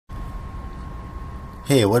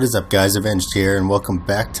Hey, what is up guys, Avenged here, and welcome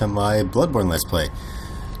back to my Bloodborne Let's Play.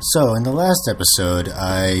 So, in the last episode,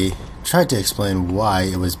 I tried to explain why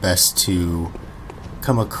it was best to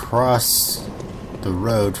come across the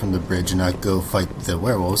road from the bridge and not go fight the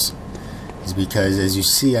werewolves. Is because, as you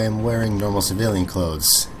see, I am wearing normal civilian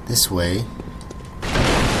clothes. This way,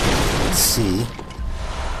 let's see,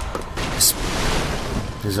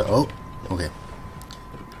 there's a, oh, okay.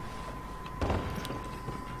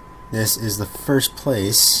 This is the first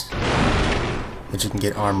place that you can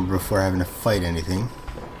get armor before having to fight anything.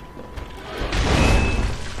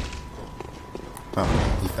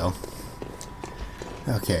 Oh, he fell.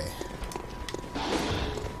 Okay.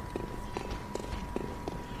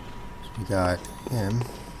 So we got him.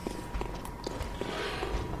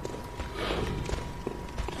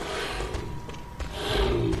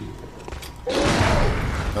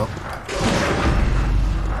 Oh.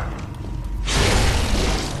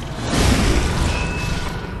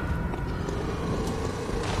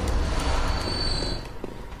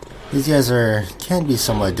 These guys can be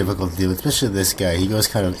somewhat difficult to deal with, especially this guy. He goes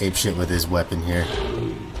kind of apeshit with his weapon here.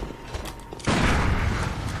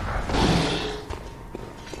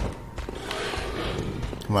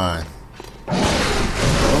 Come on.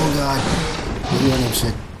 Oh god. Are you on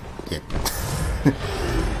shit? Yep.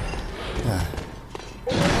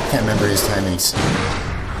 Can't remember his timings.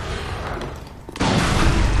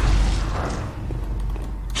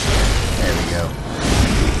 There we go.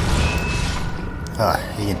 Ah,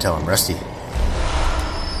 you can tell I'm rusty.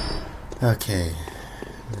 Okay.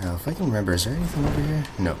 Now, if I can remember, is there anything over here?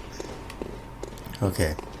 No.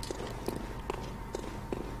 Okay.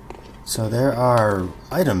 So there are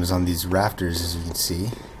items on these rafters, as you can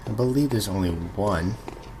see. I believe there's only one.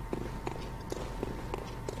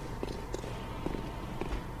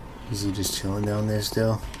 Is he just chilling down there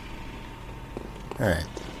still? Alright.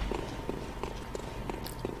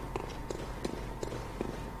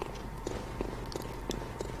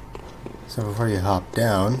 So before you hop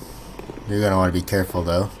down, you're going to want to be careful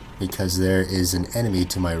though, because there is an enemy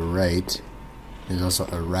to my right. There's also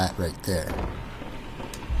a rat right there.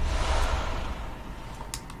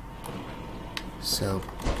 So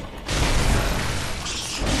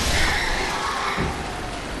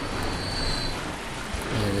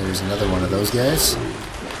and there's another one of those guys.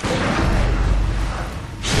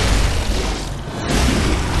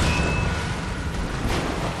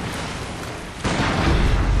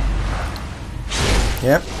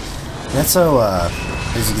 Yep, that's how,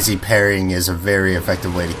 as you can see, parrying is a very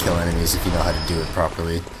effective way to kill enemies if you know how to do it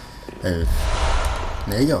properly. There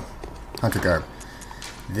you go, Hunter Garb.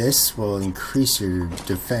 This will increase your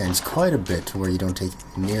defense quite a bit to where you don't take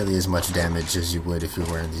nearly as much damage as you would if you're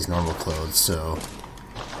wearing these normal clothes, so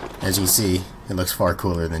as you can see, it looks far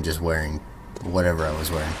cooler than just wearing whatever I was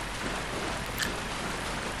wearing.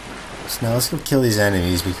 So now let's go kill these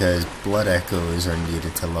enemies because blood echoes are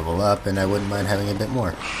needed to level up, and I wouldn't mind having a bit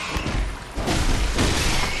more.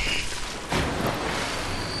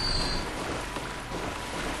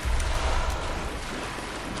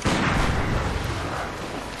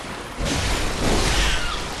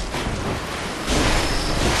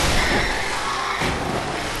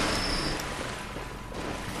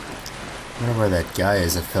 I wonder where that guy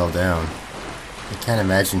is that fell down. I can't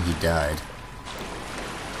imagine he died.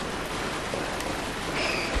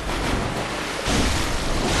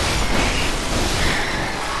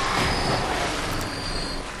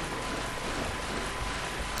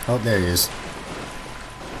 Oh, there he is.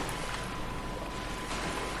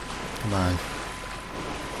 Come on.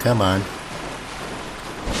 Come on.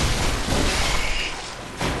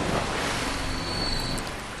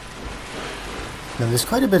 Now, there's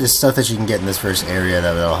quite a bit of stuff that you can get in this first area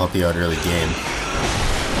that will help you out early game.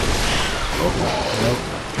 Oh, nope.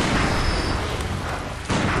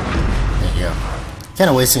 There you go. Kind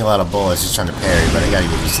of wasting a lot of bullets just trying to parry, but I gotta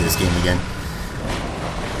get used to this game again.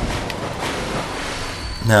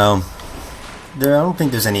 Now, I don't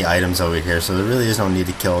think there's any items over here, so there really is no need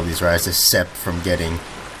to kill all these rats except from getting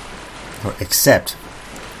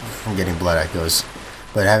blood echoes.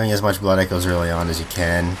 But having as much blood echoes early on as you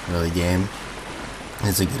can, early game,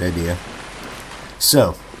 is a good idea.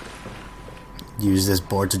 So, use this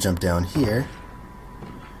board to jump down here.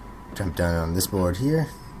 Jump down on this board here.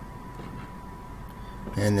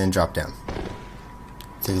 And then drop down.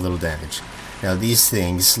 Take a little damage. Now these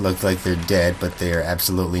things look like they're dead, but they are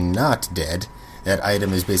absolutely not dead. That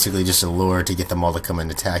item is basically just a lure to get them all to come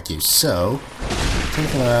and attack you. So,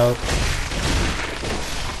 take them out.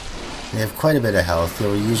 They have quite a bit of health.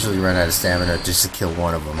 You'll usually run out of stamina just to kill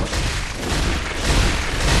one of them.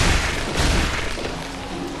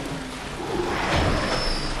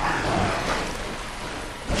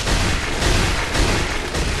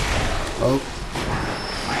 Oh.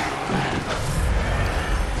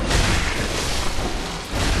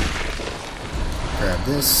 Grab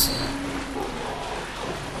this.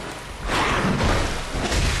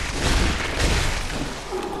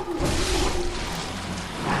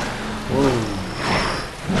 Whoa.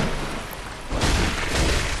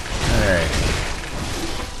 Alright.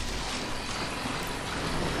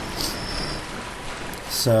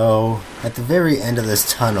 So, at the very end of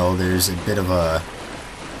this tunnel, there's a bit of a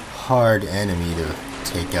hard enemy to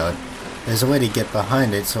take out. There's a way to get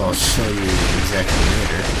behind it, so I'll show you exactly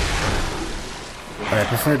later. But I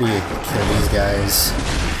prefer to kill these guys.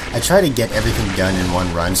 I try to get everything done in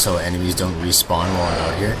one run so enemies don't respawn while I'm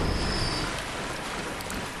out here.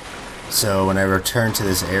 So when I return to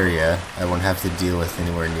this area, I won't have to deal with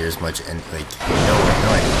anywhere near as much and no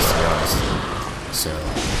enemies, to be honest. So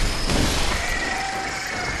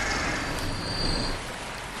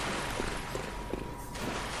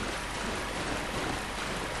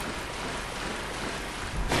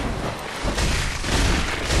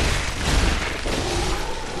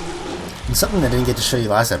and something I didn't get to show you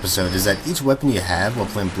last episode is that each weapon you have while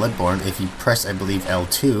playing Bloodborne, if you press, I believe,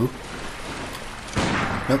 L2...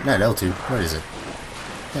 Nope, not L2. What is it?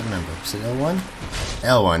 Can't remember. Is it L1?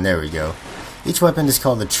 L1, there we go. Each weapon is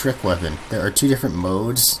called a trick weapon. There are 2 different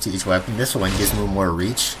modes to each weapon. This one gives me more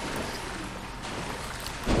reach,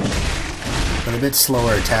 but a bit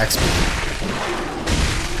slower attack speed.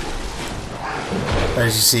 But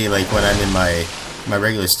as you see, like when I'm in my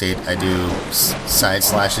regular state, I do side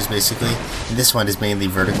slashes basically, and this one is mainly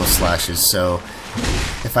vertical slashes. So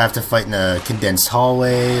if I have to fight in a condensed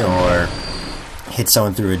hallway or hit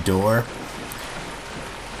someone through a door,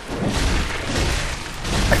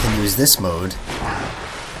 I can use this mode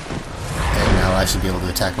and I'll actually be able to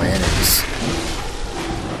attack my enemies.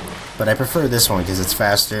 But I prefer this one because it's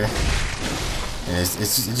faster and it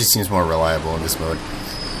just seems more reliable in this mode.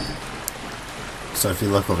 So if you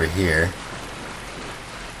look over here,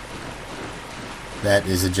 that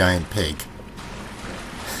is a giant pig.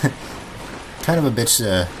 Kind of a bitch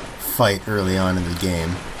to fight early on in the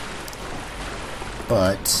game,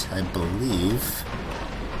 but I believe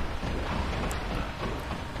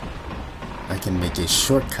I can make a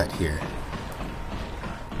shortcut here.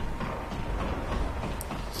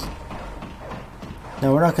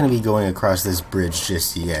 Now we're not going to be going across this bridge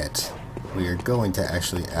just yet. We are going to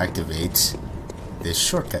actually activate this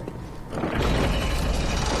shortcut.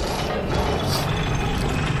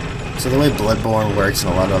 So the way Bloodborne works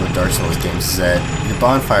and a lot of other Dark Souls games is that your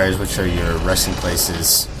bonfires, which are your resting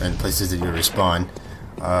places and places that you respawn,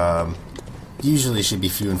 usually should be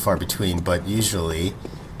few and far between, but usually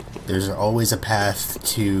there's always a path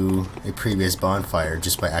to a previous bonfire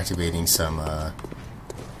just by activating some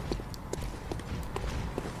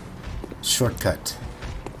shortcut.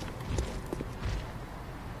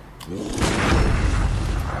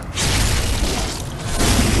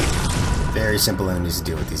 Very simple enemies to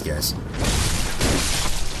deal with, these guys.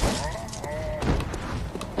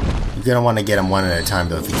 You're gonna want to get them one at a time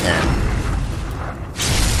though if you can.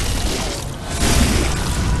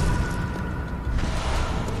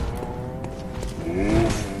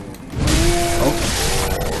 Oh,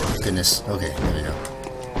 goodness. Okay, there we go.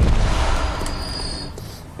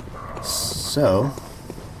 So,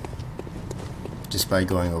 just by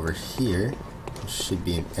going over here, there should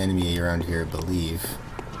be an enemy around here, I believe.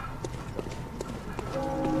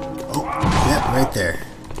 Oh, yep, right there.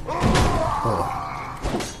 Oh.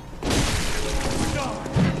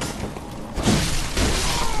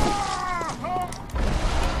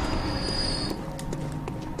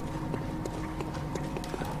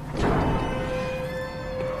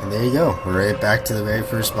 And there you go. We're right back to the very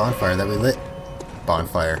first bonfire that we lit.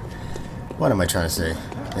 Bonfire. What am I trying to say?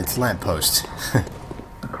 It's lamppost.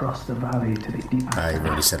 Across the valley to the east. I've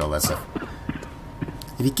already said all that stuff.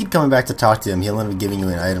 If you keep coming back to talk to him, he'll end up giving you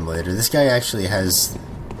an item later. This guy actually has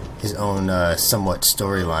his own somewhat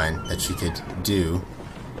storyline that you could do.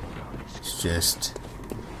 It's just...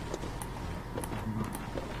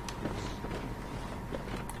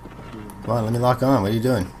 Come on, let me lock on. What are you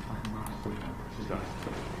doing?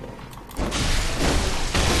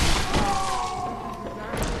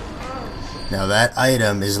 Now that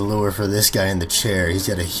item is a lure for this guy in the chair. He's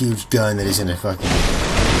got a huge gun that he's gonna fucking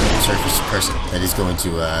surface person that he's going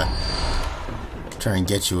to try and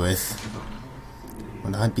get you with.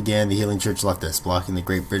 When the hunt began, the healing church left us, blocking the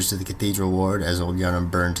great bridge to the cathedral ward as old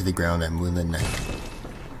Yharnam burned to the ground that moonlit night.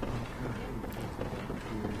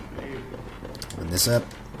 Open this up.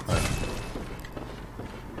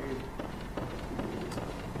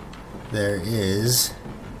 There is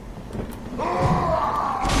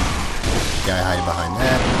guy hiding behind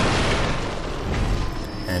that.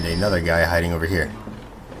 And another guy hiding over here.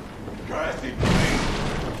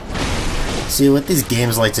 See, what these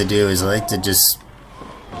games like to do is I like to just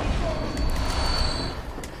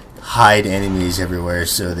hide enemies everywhere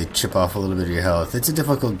so they chip off a little bit of your health. It's a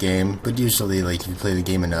difficult game, but usually, like, if you play the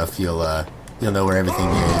game enough, you'll know where everything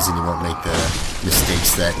is and you won't make the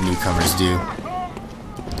mistakes that newcomers do.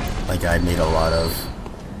 Like I made a lot of.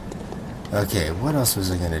 Okay, what else was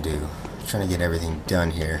I gonna do? I'm trying to get everything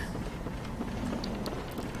done here.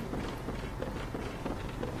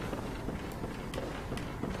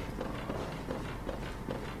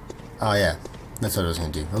 Oh yeah, that's what I was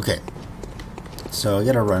gonna do. Okay. So I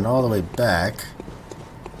gotta run all the way back.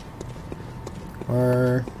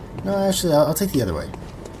 Or no, actually I'll take the other way.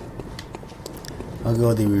 I'll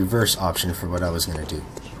go the reverse option for what I was gonna do.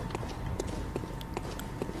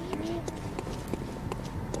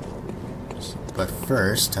 But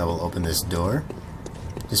first, I will open this door,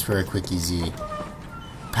 just for a quick, easy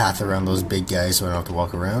path around those big guys so I don't have to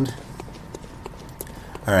walk around.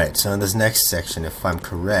 Alright, so in this next section, if I'm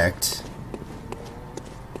correct,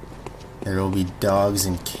 there will be dogs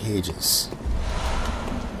in cages.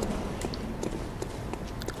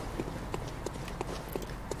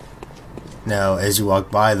 Now, as you walk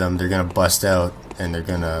by them, they're going to bust out and they're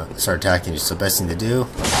going to start attacking you. So best thing to do,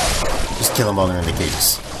 just kill them while they're in the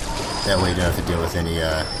cages. That way you don't have to deal with any,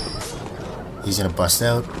 he's gonna bust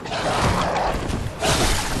out.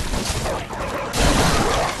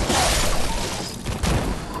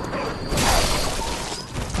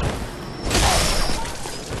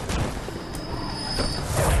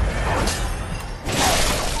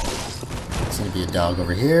 There's gonna be a dog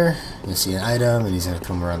over here. You'll see an item and he's gonna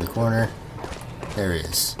come around the corner. There he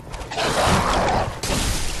is.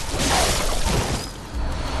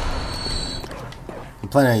 I'm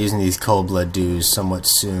planning on using these cold blood dudes somewhat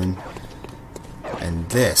soon, and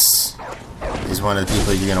this is one of the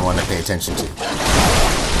people you're going to want to pay attention to.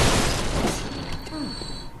 Oh,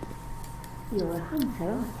 you're a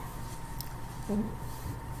hunter, aren't you?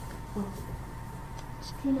 Well,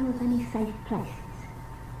 do you know of any safe places?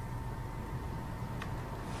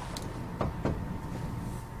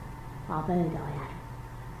 I've heard I have.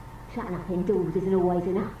 Shutting up indoors isn't always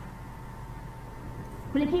enough.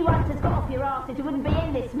 Well, if you hunters got off your arses, you wouldn't be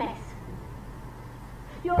in this mess.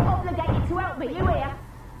 You're obligated to help me, you hear?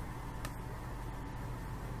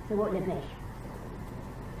 So what'll it be?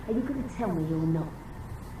 Are you going to tell me you're not?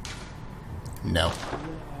 No.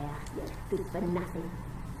 Yeah, you're good for nothing.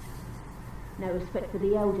 No respect for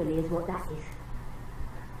the elderly is what that is.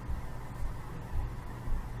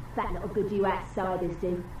 That lot of good you outsiders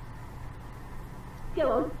do.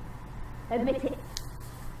 Go on, admit it.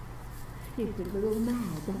 You think we're all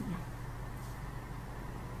mad, don't you?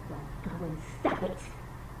 Well, go and stop it.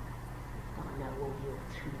 I know all your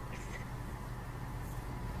tricks.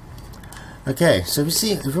 Okay, so if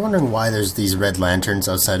you're wondering why there's these red lanterns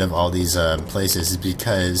outside of all these places, is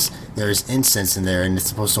because there's incense in there and it's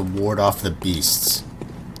supposed to ward off the beasts.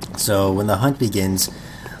 So when the hunt begins,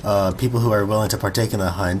 people who are willing to partake in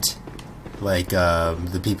the hunt, like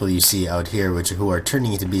the people you see out here, who are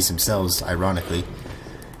turning into beasts themselves, ironically,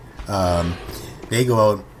 they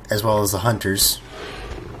go out, as well as the hunters.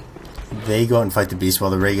 They go out and fight the beast,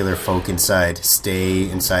 while the regular folk inside stay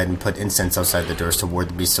inside and put incense outside the doors to ward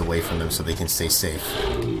the beasts away from them so they can stay safe.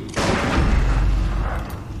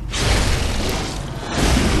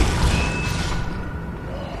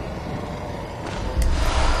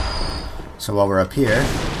 So while we're up here,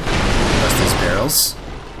 bust these barrels,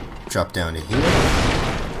 drop down to here.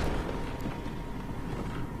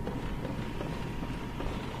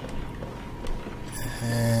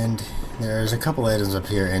 And there's a couple items up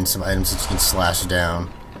here and some items that you can slash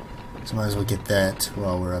down. So might as well get that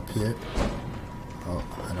while we're up here. Oh,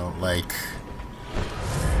 I don't like...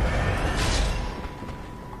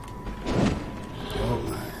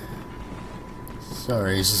 Oh.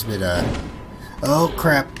 Sorry, it's just a bit, Oh,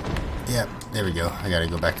 crap! Yep, there we go. I gotta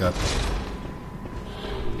go back up.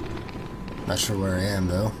 Not sure where I am,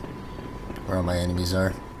 though. Where all my enemies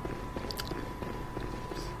are.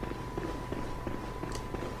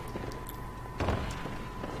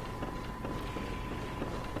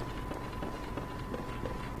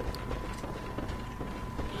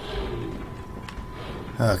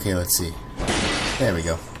 Okay, let's see. There we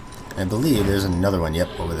go. I believe there's another one.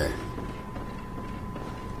 Yep, over there.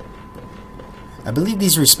 I believe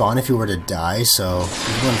these respawn if you were to die, so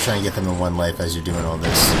you want to try and get them in one life as you're doing all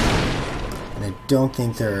this. And I don't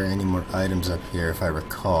think there are any more items up here, if I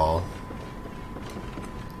recall.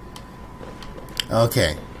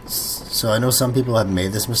 Okay. So I know some people have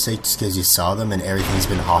made this mistake just because you saw them and everything's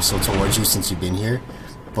been hostile towards you since you've been here.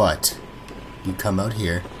 But you come out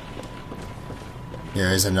here.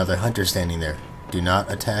 There is another hunter standing there. Do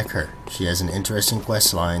not attack her. She has an interesting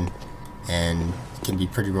quest line and can be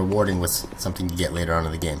pretty rewarding with something you get later on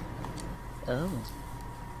in the game. Oh,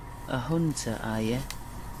 a hunter, are you?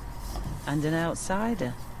 And an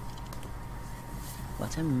outsider?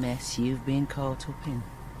 What a mess you've been caught up in.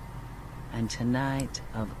 And tonight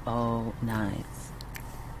of all nights.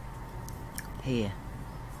 Here,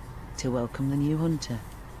 to welcome the new hunter.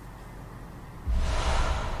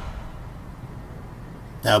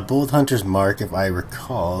 Now, both hunters mark, if I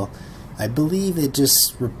recall, I believe it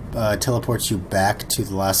just teleports you back to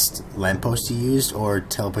the last lamppost you used, or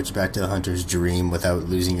teleports you back to the hunter's dream without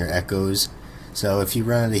losing your echoes. So if you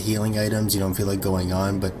run out of healing items, you don't feel like going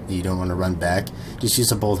on, but you don't want to run back, just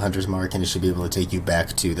use a bold hunter's mark and it should be able to take you back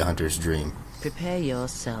to the hunter's dream. Prepare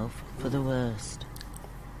yourself for the worst.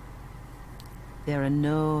 There are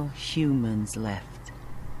no humans left.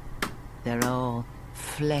 They're all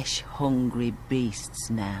flesh-hungry beasts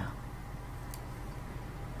now.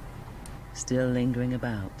 Still lingering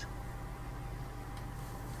about.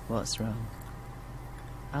 What's wrong?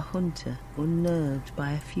 A hunter unnerved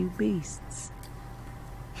by a few beasts.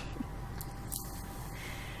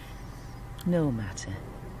 No matter.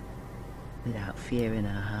 Without fear in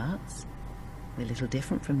our hearts, we're little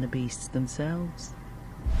different from the beasts themselves.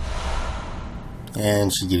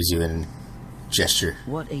 And she gives you a gesture.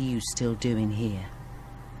 What are you still doing here?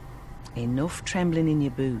 Enough trembling in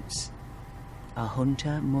your boots. A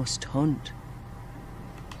hunter must hunt.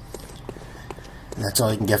 And that's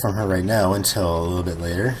all you can get from her right now until a little bit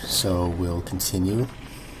later. So we'll continue. So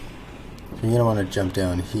you're going to want to jump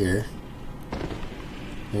down here.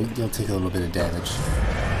 You'll take a little bit of damage.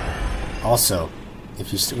 Also,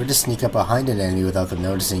 if you were to sneak up behind an enemy without them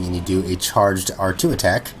noticing and you do a charged R2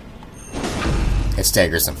 attack, it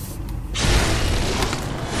staggers them.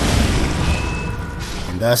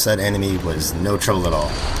 And thus that enemy was no trouble at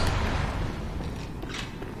all.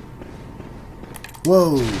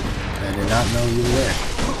 Whoa! I did not know you were there.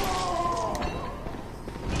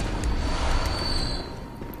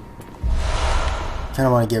 Kinda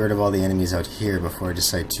want to get rid of all the enemies out here before I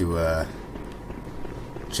decide to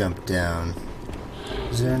jump down.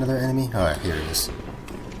 Is there another enemy? Oh, here it is.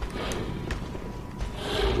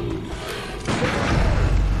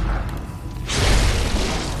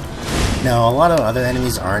 Now, a lot of other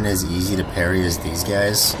enemies aren't as easy to parry as these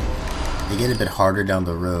guys. They get a bit harder down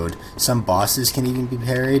the road. Some bosses can even be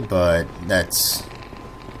parried, but that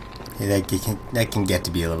can get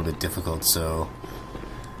to be a little bit difficult. So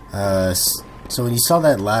when you saw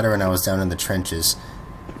that ladder when I was down in the trenches,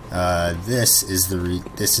 this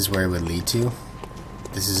is where it would lead to.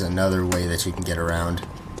 This is another way that you can get around.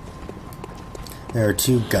 There are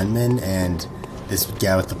two gunmen and this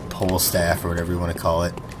guy with the pole staff, or whatever you want to call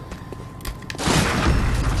it.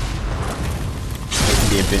 It can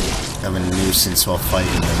be a bit of a nuisance while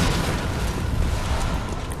fighting them.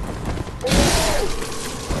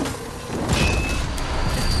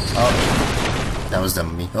 Oh, that was dumb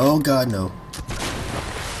of me. Oh god, no.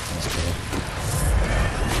 Okay.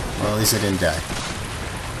 Well, at least I didn't die.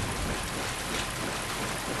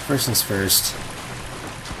 First things first,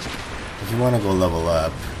 if you want to go level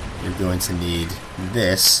up, you're going to need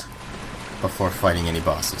this before fighting any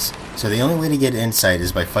bosses. So the only way to get insight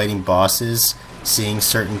is by fighting bosses, seeing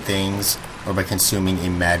certain things, or by consuming a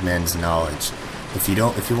madman's knowledge. If you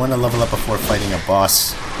want to level up before fighting a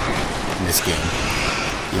boss in this game,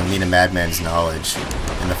 you'll need a madman's knowledge.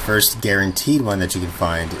 And the first guaranteed one that you can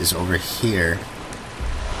find is over here.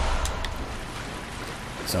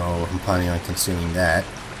 So I'm planning on consuming that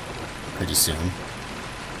pretty soon.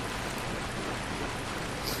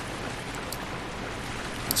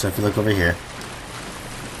 So if you look over here,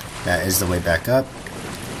 that is the way back up.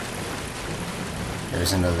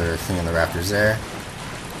 There's another thing on the rafters there.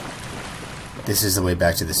 This is the way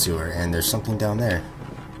back to the sewer, and there's something down there.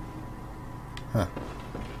 Huh.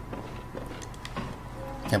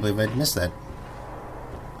 Can't believe I missed that.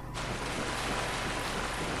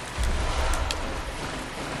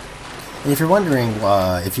 And if you're wondering,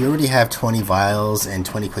 if you already have 20 vials and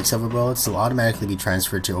 20 quicksilver bullets, they'll automatically be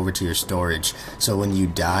transferred over to your storage. So when you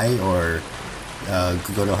die or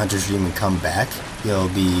go to a hunter's dream and come back, you'll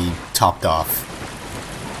be topped off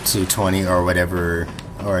to 20 or whatever,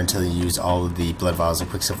 or until you use all of the blood vials and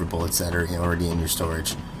quicksilver bullets that are already in your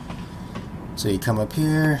storage. So you come up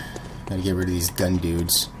here, gotta get rid of these gun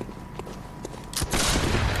dudes.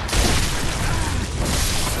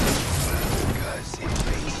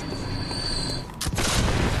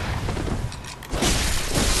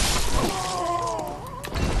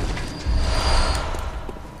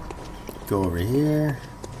 Go over here.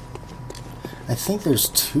 I think there's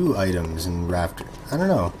 2 items in Raptor. I don't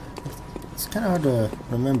know. It's kind of hard to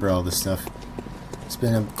remember all this stuff. It's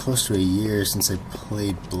been close to a year since I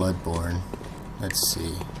played Bloodborne. Let's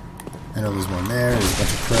see. I know there's one there. There's a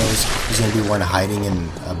bunch of crows. There's going to be one hiding in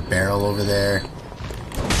a barrel over there.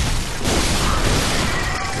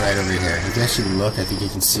 Right over here. If you actually look, I think you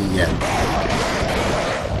can see, yeah.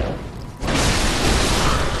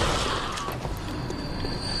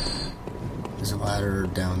 There's a ladder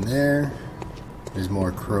down there. There's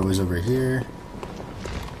more crows over here.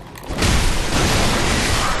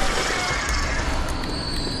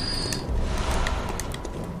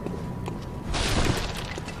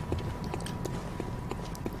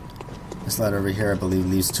 This ladder over here, I believe,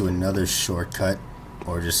 leads to another shortcut,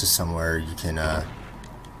 or just to somewhere you can,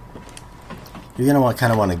 you're gonna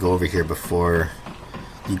kind of want to go over here before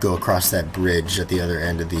you go across that bridge at the other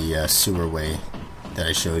end of the sewerway that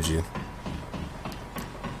I showed you.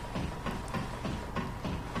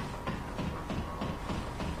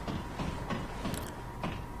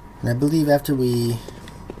 And I believe after we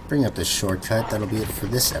bring up this shortcut, that'll be it for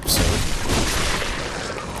this episode.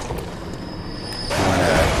 I don't want to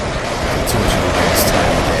take too much of your guys'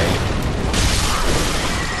 time today.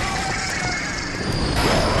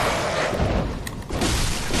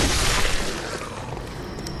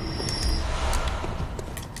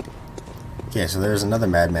 Okay, so there's another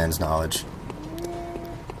madman's knowledge.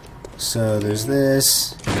 So there's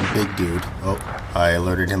this, and a big dude. Oh, I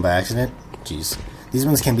alerted him by accident. Jeez. These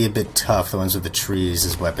ones can be a bit tough, the ones with the trees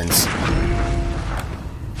as weapons.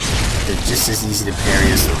 They're just as easy to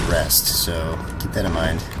parry as the rest, so keep that in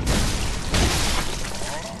mind.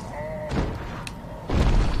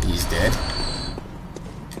 He's dead.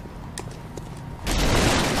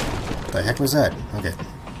 What the heck was that? Okay.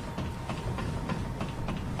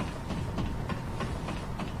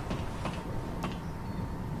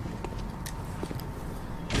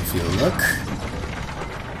 If you look...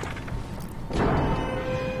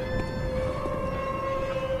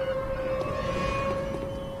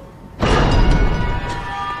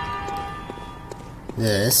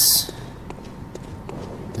 This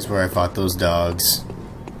is where I fought those dogs,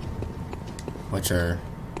 which are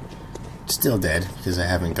still dead because I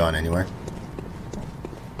haven't gone anywhere.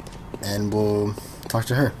 And we'll talk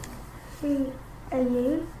to her. Who are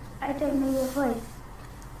you? I don't know your voice,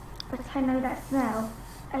 but I know that smell.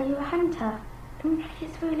 Are you a hunter? I'm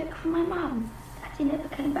please go look for my mum. Daddy never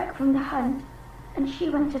came back from the hunt, and she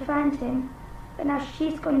went to find him, but now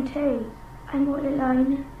she's gone too. I'm all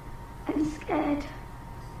alone. I'm scared.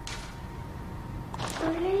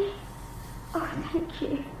 Really? Oh, thank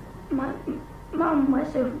you. My mum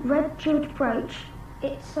wears a red jeweled brooch.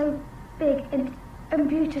 It's so big and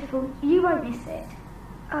beautiful. You won't miss it.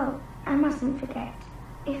 Oh, I mustn't forget.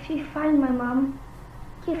 If you find my mum,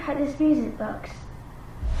 give her this music box.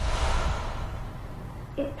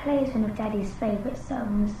 It plays one of Daddy's favourite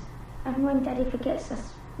songs. And when Daddy forgets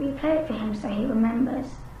us, we play it for him so he remembers.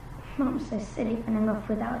 Mum's so silly running off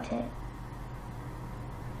without it.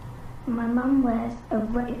 My mum wears a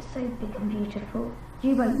red, it's so big and beautiful.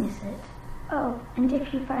 You won't miss it. Oh, and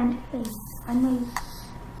if you find me, I know.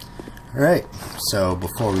 Alright, so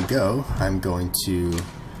before we go, I'm going to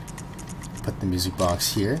put the music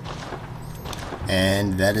box here.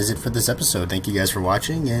 And that is it for this episode. Thank you guys for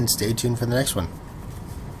watching, and stay tuned for the next one.